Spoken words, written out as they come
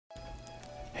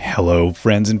Hello,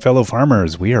 friends and fellow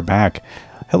farmers. We are back.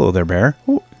 Hello there, bear.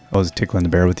 Ooh, I was tickling the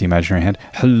bear with the imaginary hand.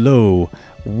 Hello.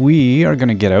 We are going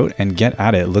to get out and get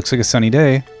at it. It looks like a sunny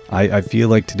day. I feel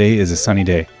like today is a sunny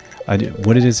day.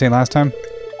 What did it say last time?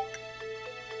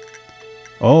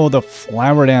 Oh, the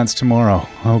flower dance tomorrow.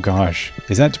 Oh, gosh.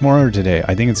 Is that tomorrow or today?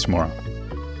 I think it's tomorrow.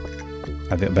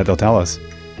 I bet they'll tell us.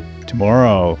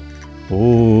 Tomorrow.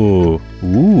 Ooh.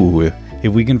 Ooh.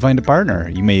 If we can find a partner,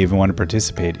 you may even want to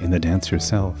participate in the dance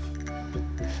yourself.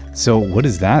 So what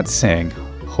is that saying?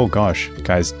 Oh gosh,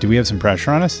 guys, do we have some pressure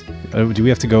on us? Do we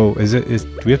have to go,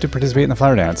 do we have to participate in the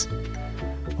flower dance?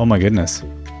 Oh my goodness.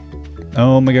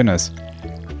 Oh my goodness.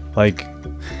 Like,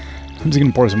 I'm just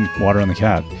gonna pour some water on the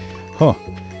cat. Huh.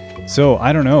 So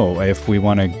I don't know if we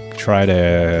want to try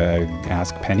to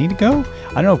ask Penny to go?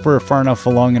 I don't know if we're far enough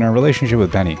along in our relationship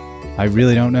with Penny. I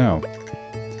really don't know.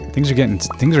 Things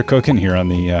are cooking here on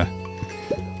the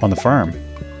farm.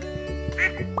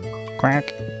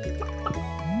 Quack.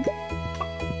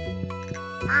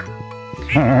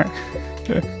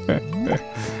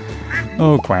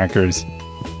 Oh, quackers.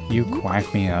 You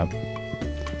quack me up.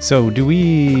 So do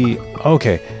we...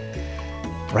 Okay.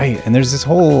 Right, and there's this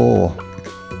whole...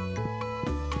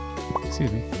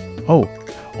 Excuse me. Oh.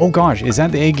 Oh gosh, is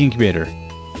that the egg incubator?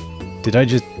 Did I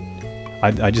just...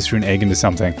 I just threw an egg into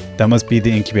something. That must be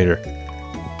the incubator.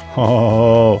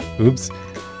 Oh, oops.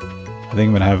 I think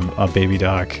I'm gonna have a baby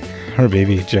duck or a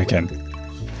baby chicken.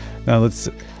 Now let's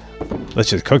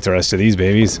just cook the rest of these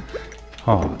babies.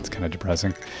 Oh, it's kind of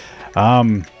depressing.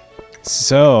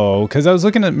 So, because I was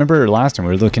looking at, remember last time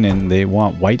we were looking in, they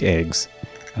want white eggs.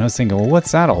 And I was thinking, well,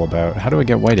 what's that all about? How do I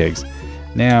get white eggs?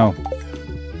 Now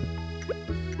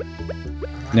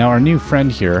our new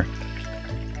friend here.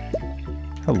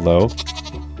 Hello.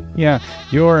 Yeah,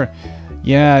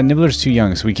 Nibbler's too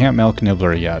young, so we can't milk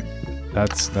Nibbler yet.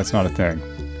 That's not a thing.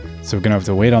 So we're gonna have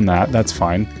to wait on that. That's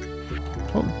fine.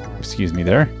 Oh, excuse me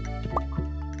there.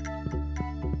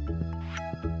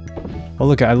 Oh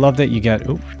look, I love that you get.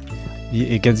 Oh,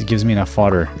 it gives me enough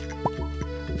fodder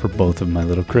for both of my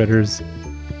little critters,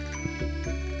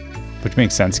 which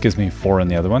makes sense. Gives me 4 on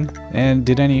the other one. And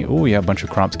did any? Oh yeah, a bunch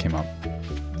of crops came up.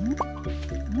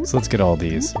 So let's get all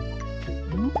these.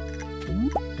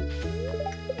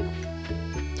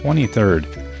 23rd.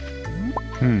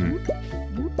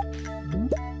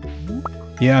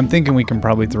 Yeah, I'm thinking we can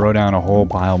probably throw down a whole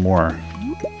pile more.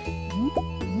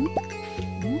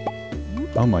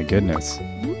 Oh my goodness.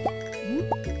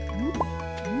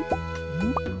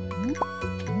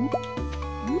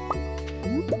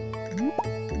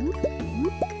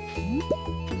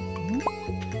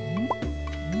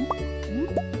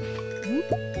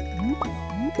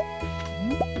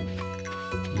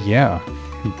 Yeah.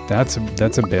 That's a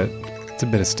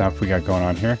bit of stuff we got going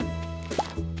on here.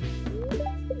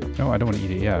 No, I don't want to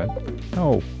eat it yet.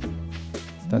 No.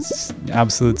 That's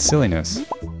absolute silliness.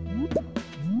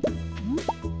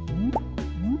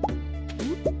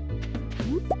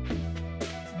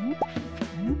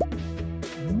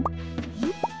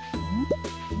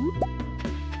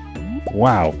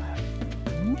 Wow.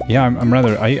 Yeah, I'm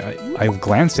rather... I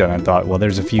glanced at it and thought, well,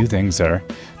 there's a few things there.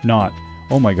 Not...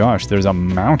 Oh my gosh, there's a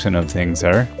mountain of things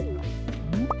there.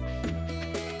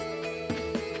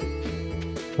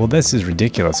 Well, this is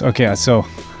ridiculous. Okay, so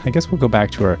I guess we'll go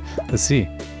back to our... Let's see.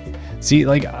 See,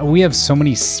 like, we have so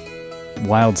many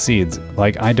wild seeds.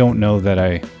 Like, I don't know that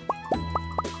I...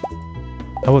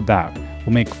 How about that?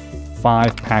 We'll make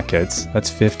 5 packets. That's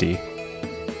 50.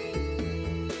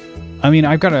 I mean,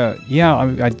 I've got a... Yeah,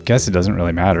 I guess it doesn't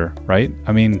really matter, right?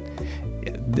 I mean...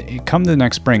 Come the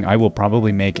next spring, I will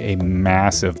probably make a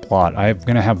massive plot. I'm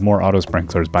going to have more auto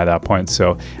sprinklers by that point,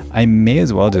 so I may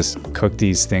as well just cook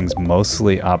these things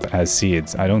mostly up as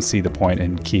seeds. I don't see the point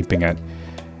in keeping it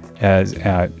as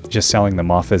just selling them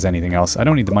off as anything else. I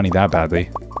don't need the money that badly.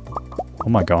 Oh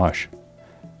my gosh.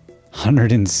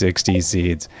 160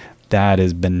 seeds. That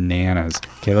is bananas.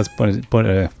 Okay, let's put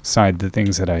aside the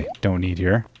things that I don't need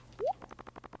here.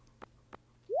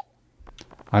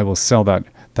 I will sell that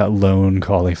lone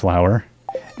cauliflower.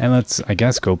 And let's, I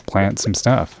guess, go plant some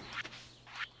stuff.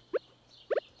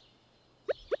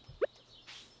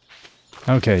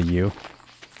 Okay, you.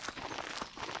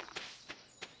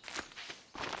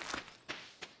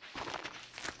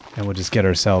 And we'll just get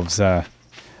ourselves,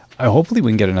 hopefully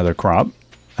we can get another crop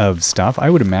of stuff. I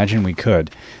would imagine we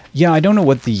could. Yeah, I don't know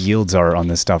what the yields are on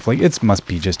this stuff. Like, it must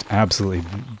be just absolutely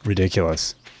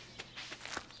ridiculous.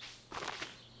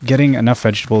 Getting enough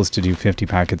vegetables to do 50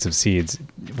 packets of seeds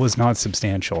was not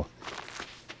substantial.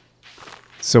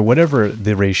 So whatever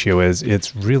the ratio is,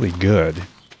 it's really good.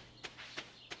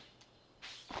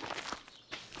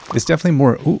 It's definitely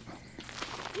more... Ooh.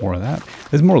 more of that.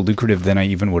 This is more lucrative than I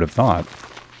even would have thought.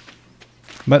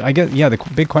 But I guess, yeah, the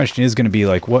big question is going to be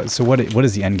like, what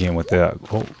is the end game with the,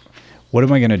 well, what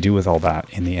am I going to do with all that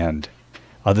in the end?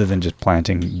 Other than just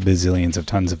planting bazillions of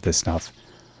tons of this stuff.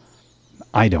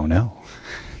 I don't know.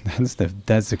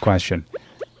 That's the question.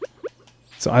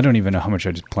 So I don't even know how much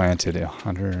I just planted.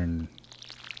 100 and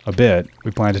a bit.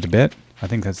 We planted a bit. I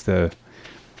think that's the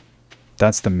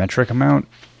metric amount.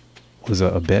 Was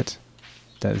a bit.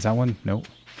 Is that one? Nope.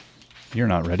 You're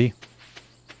not ready.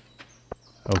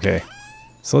 Okay.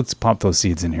 So let's pop those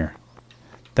seeds in here.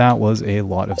 That was a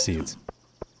lot of seeds.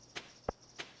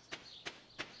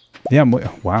 Yeah,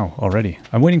 wow, already.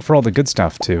 I'm waiting for all the good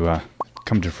stuff to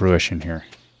come to fruition here.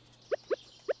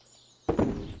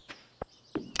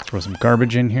 Throw some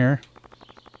garbage in here.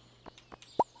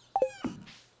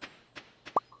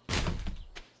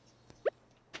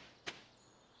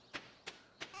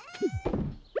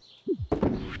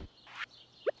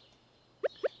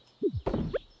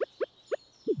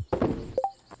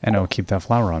 And I'll keep that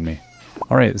flour on me.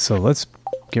 Alright, so let's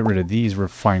get rid of these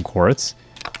refined quartz.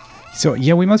 So,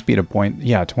 yeah, we must be at a point.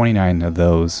 Yeah, 29 of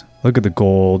those. Look at the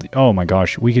gold. Oh my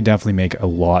gosh, we could definitely make a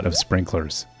lot of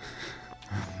sprinklers.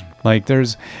 Like,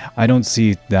 I don't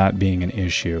see that being an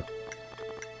issue.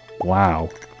 Wow.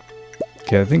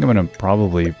 Okay, I think I'm going to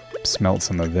probably smelt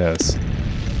some of this.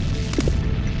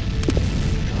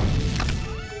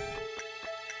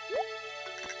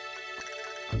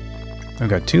 I've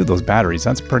got 2 of those batteries.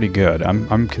 That's pretty good.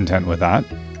 I'm content with that.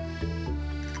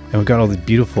 And we've got all these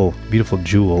beautiful, beautiful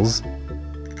jewels.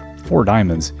 4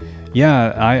 diamonds.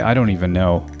 Yeah, I don't even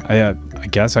know. I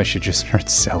guess I should just start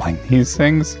selling these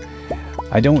things.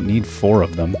 I don't need 4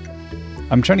 of them.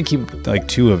 I'm trying to keep like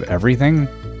 2 of everything.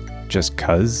 Just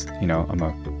cause, you know, I'm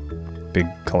a big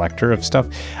collector of stuff.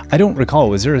 I don't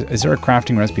recall. Is there a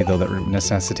crafting recipe though that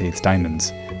necessitates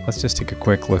diamonds? Let's just take a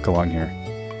quick look along here.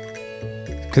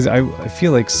 Because I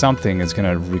feel like something is going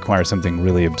to require something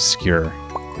really obscure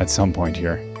at some point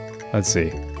here. Let's see.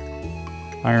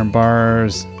 Iron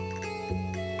bars.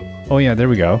 Oh yeah, there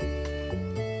we go.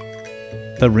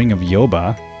 The Ring of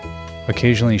Yoba.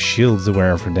 Occasionally shields the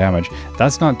wearer from damage.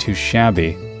 That's not too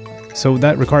shabby. So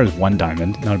that requires 1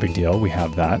 diamond. Not a big deal. We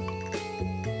have that.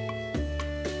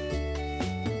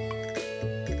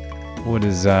 What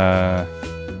is, yeah,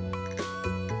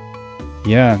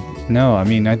 no, I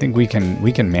mean, I think we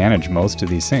can manage most of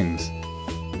these things.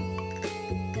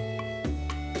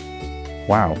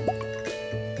 Wow.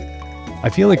 I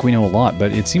feel like we know a lot,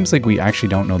 but it seems like we actually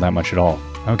don't know that much at all.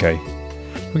 Okay.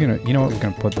 You know what, we're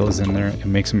gonna put those in there and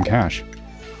make some cash.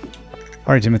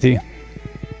 Alright, Timothy.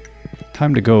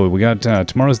 Time to go. We got,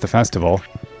 tomorrow's the festival.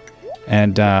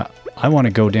 And, I want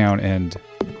to go down and...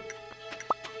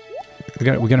 We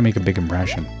gotta make a big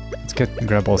impression. Let's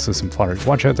grab also some fodder.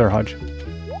 Watch out there, Hodge.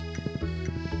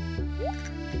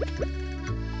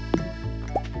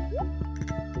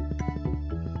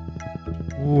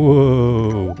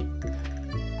 Whoa.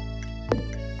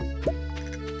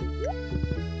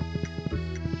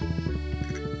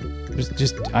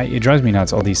 It drives me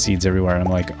nuts, all these seeds everywhere. And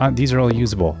I'm like, these are all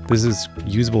usable. This is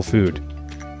usable food.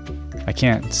 I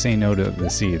can't say no to the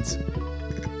seeds.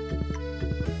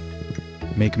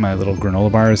 Make my little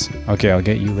granola bars. Okay, I'll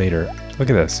get you later. Look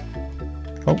at this.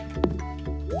 Oh.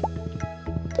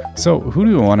 So, who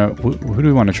do we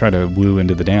want to try to woo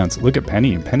into the dance? Look at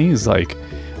Penny. Penny's like,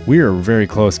 we are very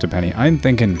close to Penny. I'm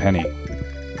thinking Penny.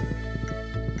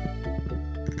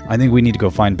 I think we need to go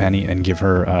find Penny and give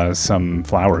her some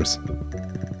flowers.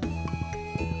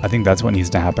 I think that's what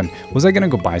needs to happen. Was I going to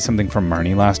go buy something from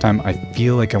Marnie last time? I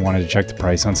feel like I wanted to check the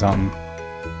price on something.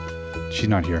 She's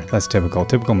not here. That's typical.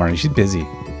 Typical Marnie. She's busy.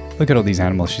 Look at all these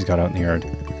animals she's got out in the yard.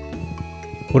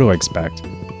 What do I expect?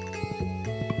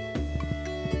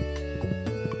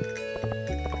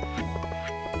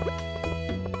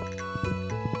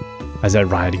 As I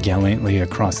ride gallantly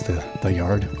across the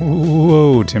yard.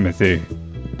 Whoa, Timothy.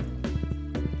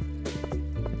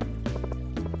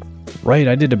 Right,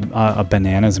 I did a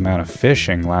bananas amount of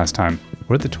fishing last time.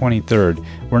 We're at the 23rd.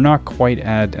 We're not quite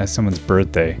at someone's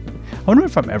birthday. I wonder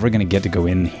if I'm ever going to get to go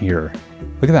in here.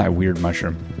 Look at that weird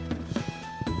mushroom.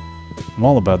 I'm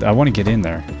all about that. I want to get in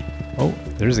there. Oh,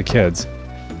 there's the kids.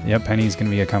 Yep, Penny's going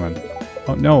to be a-coming.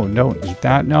 Oh, no, don't eat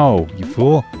that. No, you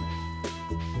fool.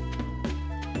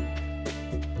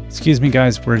 Excuse me,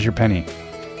 guys. Where's your Penny?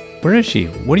 Where is she?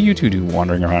 What do you two do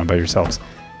wandering around by yourselves?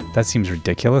 That seems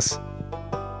ridiculous.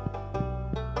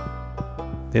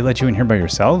 They let you in here by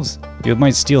yourselves? You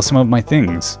might steal some of my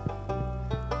things.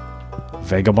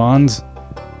 Vagabonds?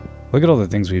 Look at all the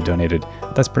things we've donated.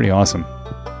 That's pretty awesome.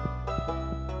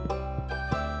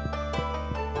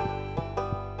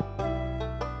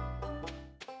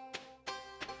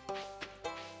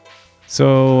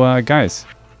 So, guys,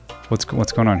 what's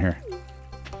going on here?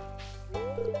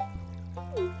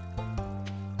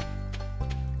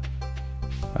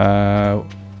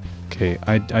 Okay,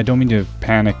 I don't mean to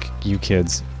panic you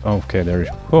kids. Okay, there.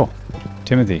 Oh,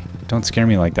 Timothy, don't scare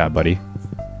me like that, buddy.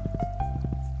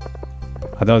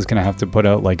 I thought I was gonna have to put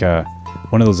out like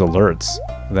one of those alerts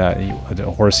that a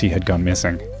horsey had gone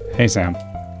missing. Hey, Sam.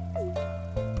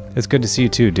 It's good to see you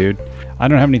too, dude. I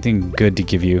don't have anything good to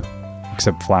give you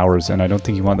except flowers, and I don't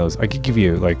think you want those. I could give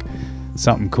you like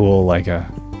something cool, like I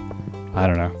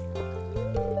don't know.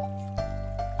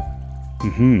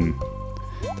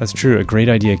 That's true. A great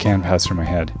idea can pass through my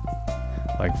head.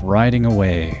 Like riding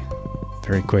away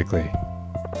very quickly.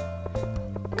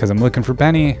 Because I'm looking for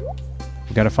Penny.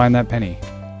 We gotta find that Penny.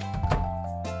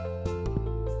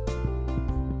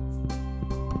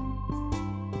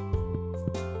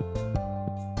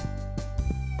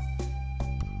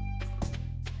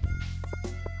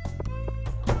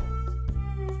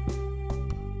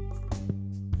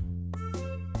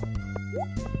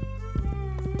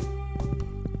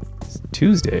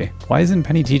 Tuesday? Why isn't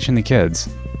Penny teaching the kids?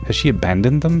 Has she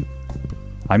abandoned them?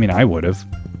 I mean, I would have.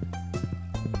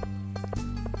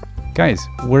 Guys,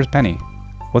 where's Penny?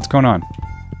 What's going on?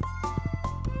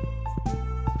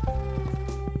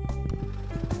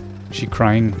 Is she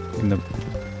crying in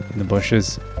the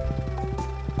bushes?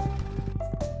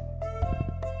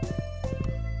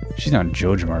 She's not in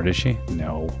Jojamart, is she?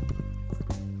 No.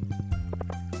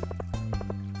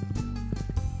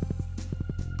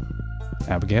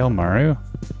 Abigail, Maru?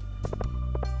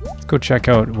 Let's go check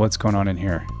out what's going on in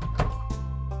here.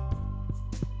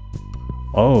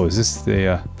 Oh, is this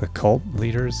the cult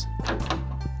leaders?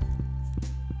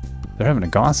 They're having a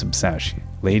gossip sesh.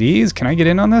 Ladies, can I get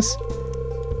in on this?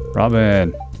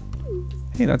 Robin.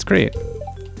 Hey, that's great.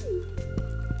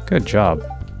 Good job.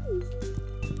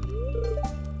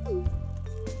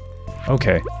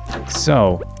 Okay,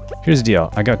 so here's the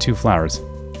deal. I got 2 flowers.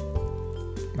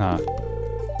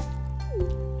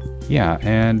 Yeah,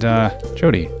 and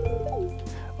Jody.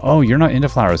 Oh, you're not into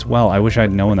flowers. Well, I wish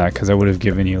I'd known that because I would have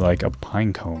given you like a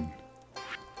pine cone.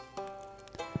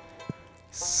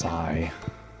 Sigh.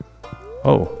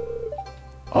 Oh.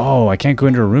 Oh, I can't go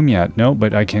into a room yet. No,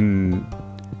 but I can...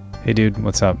 Hey, dude,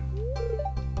 what's up?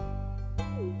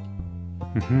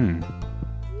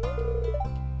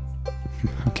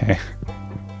 Okay.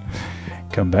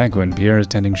 Come back when Pierre is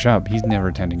tending shop. He's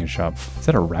never tending a shop. Is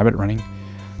that a rabbit running?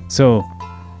 So...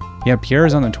 Yeah, Pierre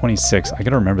is on the 26th. I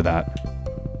gotta remember that.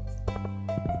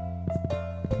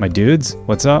 My dudes,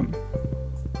 what's up?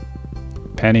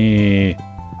 Penny.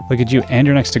 Look at you, and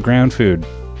you're next to ground food.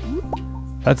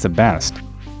 That's the best.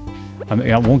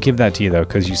 I won't give that to you, though,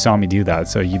 because you saw me do that,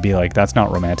 so you'd be like, that's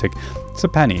not romantic. So,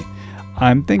 Penny,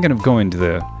 I'm thinking of going to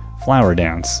the flower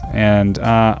dance, and,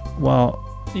 well,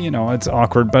 you know, it's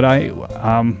awkward, but I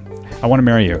want to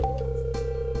marry you.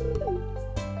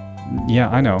 Yeah,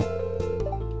 I know.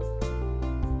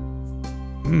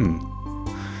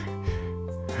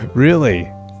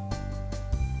 Really?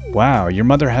 Wow, your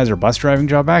mother has her bus driving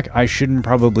job back? I shouldn't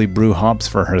probably brew hops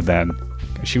for her then.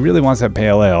 She really wants that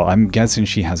pale ale. I'm guessing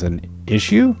she has an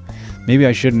issue? Maybe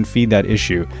I shouldn't feed that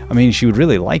issue. I mean, she would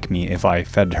really like me if I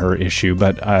fed her issue,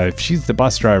 but if she's the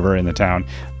bus driver in the town,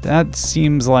 that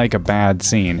seems like a bad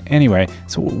scene. Anyway,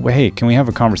 so hey, can we have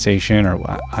a conversation? Or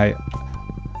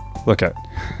look at.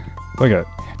 Do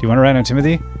you want to ride on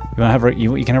Timothy? You want to have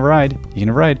you can have a ride. You can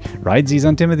have a ride. Ridesies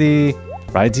on Timothy.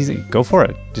 Ridesies. Go for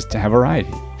it. Just to have a ride.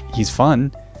 He's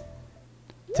fun.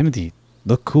 Timothy,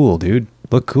 look cool, dude.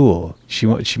 Look cool. She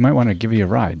might want to give you a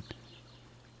ride.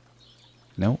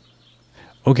 No.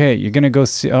 Okay, you're gonna go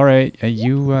see. All right,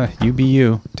 you be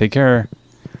you. Take care.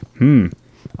 I don't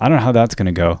know how that's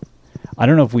gonna go. I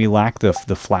don't know if we lack the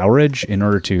flowerage in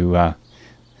order to.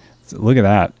 Look at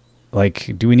that.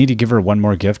 Like, do we need to give her one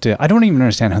more gift? I don't even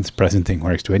understand how this present thing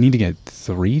works. Do I need to get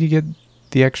 3 to get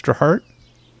the extra heart?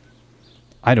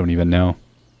 I don't even know.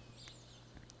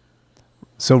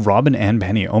 So Robin and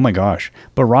Penny. Oh my gosh.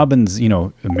 But Robin's, you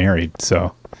know, married,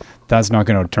 so that's not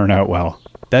going to turn out well.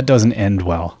 That doesn't end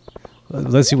well.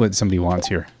 Let's see what somebody wants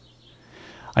here.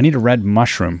 I need a red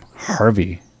mushroom.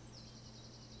 Harvey.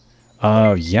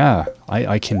 Yeah.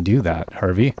 I can do that,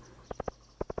 Harvey.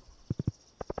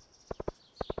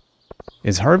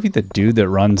 Is Harvey the dude that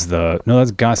runs the... No, that's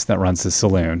Gus that runs the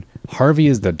saloon. Harvey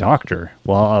is the doctor.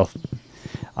 Well,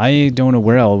 I don't know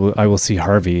where I will see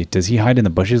Harvey. Does he hide in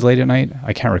the bushes late at night?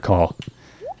 I can't recall.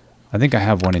 I think I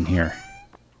have one in here.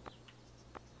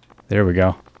 There we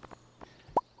go.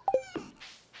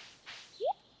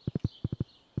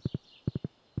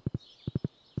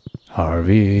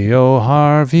 Harvey, oh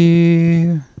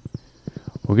Harvey,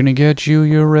 We're gonna get you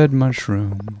your red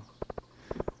mushroom.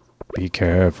 Be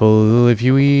careful if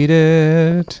you eat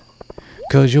it,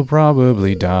 'cause you'll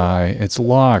probably die. It's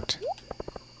locked.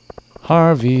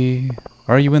 Harvey,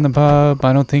 are you in the pub?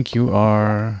 I don't think you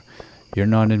are. You're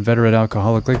not an inveterate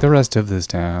alcoholic like the rest of this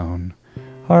town.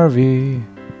 Harvey,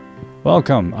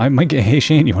 welcome. I might get. Hey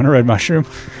Shane, you want a red mushroom?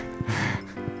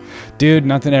 Dude,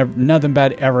 nothing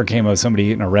bad ever came of somebody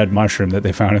eating a red mushroom that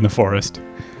they found in the forest.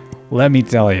 Let me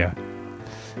tell you.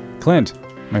 Clint,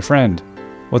 my friend,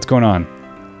 what's going on?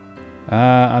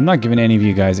 I'm not giving any of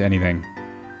you guys anything,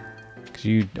 because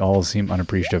you all seem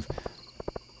unappreciative.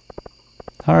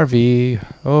 Harvey,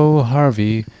 oh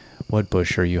Harvey, what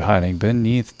bush are you hiding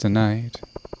beneath tonight?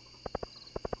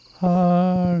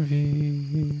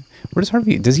 Harvey. Where does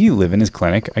Harvey... Does he live in his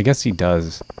clinic? I guess he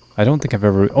does. I don't think I've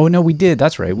ever... Oh, no, we did.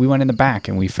 That's right. We went in the back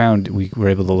and we found... We were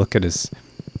able to look at his...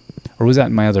 Or was that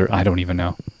in my other... I don't even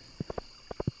know.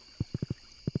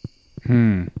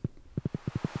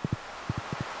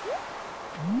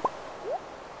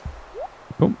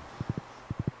 Oh.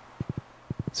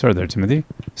 Sorry there, Timothy.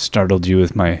 Startled you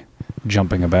with my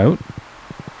jumping about.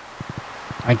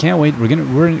 I can't wait.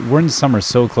 We're in summer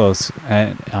so close,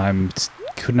 and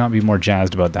could not be more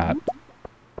jazzed about that.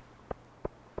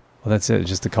 Well, that's it.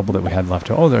 Just a couple that we had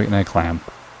left. Oh, they're a clam.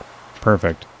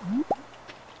 Perfect.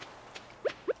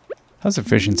 How's the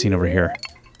fishing scene over here?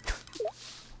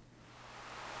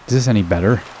 Is this any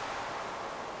better?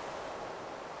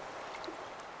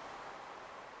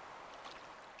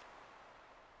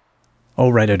 Oh,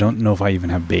 right. I don't know if I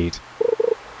even have bait.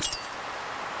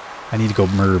 I need to go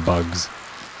murder bugs.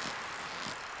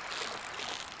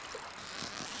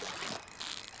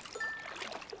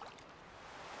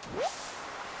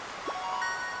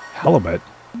 Halibut?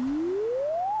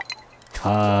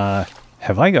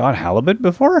 Have I got halibut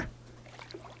before?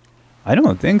 I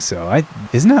don't think so.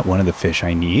 Isn't that one of the fish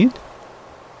I need?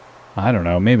 I don't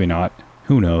know. Maybe not.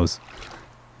 Who knows?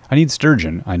 I need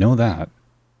sturgeon. I know that.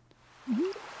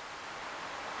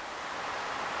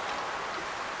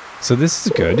 So this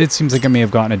is good. It seems like I may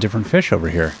have gotten a different fish over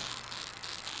here.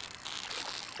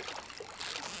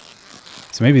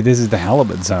 So maybe this is the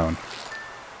halibut zone.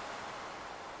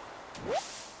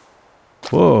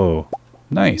 Whoa.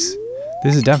 Nice.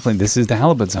 This is the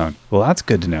halibut zone. Well, that's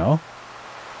good to know.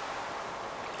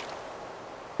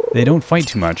 They don't fight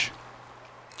too much.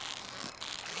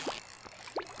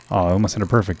 Oh, I almost had a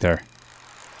perfect there.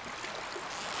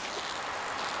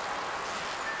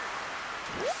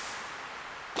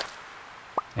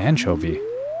 Anchovy.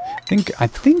 I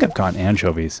think I've got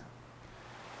anchovies.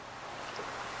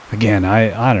 Again,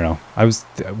 I don't know.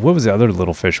 What was the other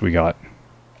little fish we got?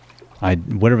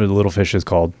 Whatever the little fish is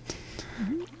called.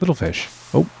 Little fish.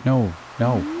 Oh, no.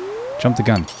 Jump the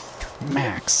gun.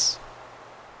 Max.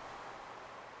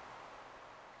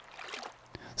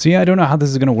 So yeah, I don't know how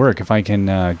this is going to work. If I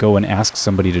can go and ask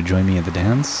somebody to join me at the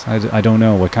dance. I don't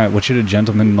know. What should a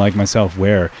gentleman like myself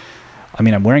wear? I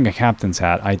mean, I'm wearing a captain's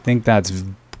hat. I think that's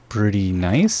pretty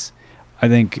nice. I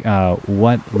think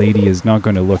what lady is not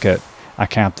going to look at a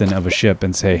captain of a ship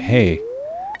and say, hey,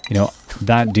 you know,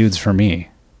 that dude's for me.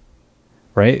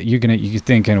 Right? You're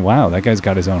thinking, wow, that guy's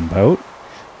got his own boat.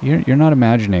 You're not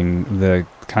imagining the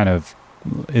kind of...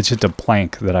 It's just a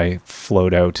plank that I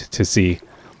float out to sea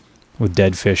with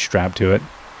dead fish strapped to it.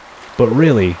 But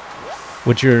really,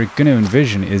 what you're going to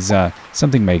envision is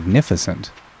something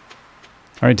magnificent.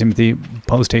 All right, Timothy,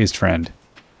 post-haste friend.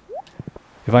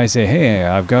 If I say, hey,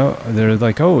 they're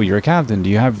like, oh, you're a captain. Do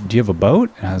you have a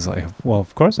boat? And I was like, well,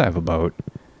 of course I have a boat.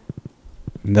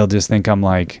 And they'll just think I'm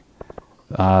like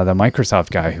the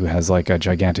Microsoft guy who has like a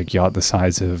gigantic yacht the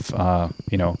size of,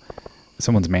 you know,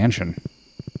 someone's mansion.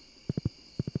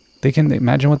 They can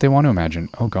imagine what they want to imagine.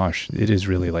 Oh gosh, it is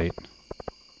really late.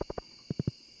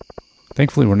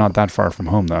 Thankfully, we're not that far from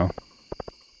home, though.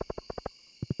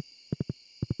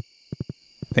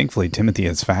 Thankfully, Timothy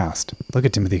is fast. Look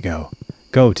at Timothy go.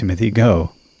 Go, Timothy,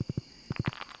 go.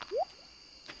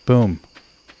 Boom.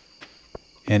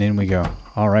 And in we go.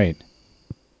 All right.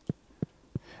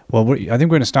 Well, I think we're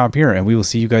going to stop here, and we will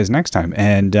see you guys next time.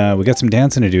 And we got some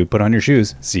dancing to do. Put on your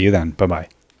shoes. See you then. Bye-bye.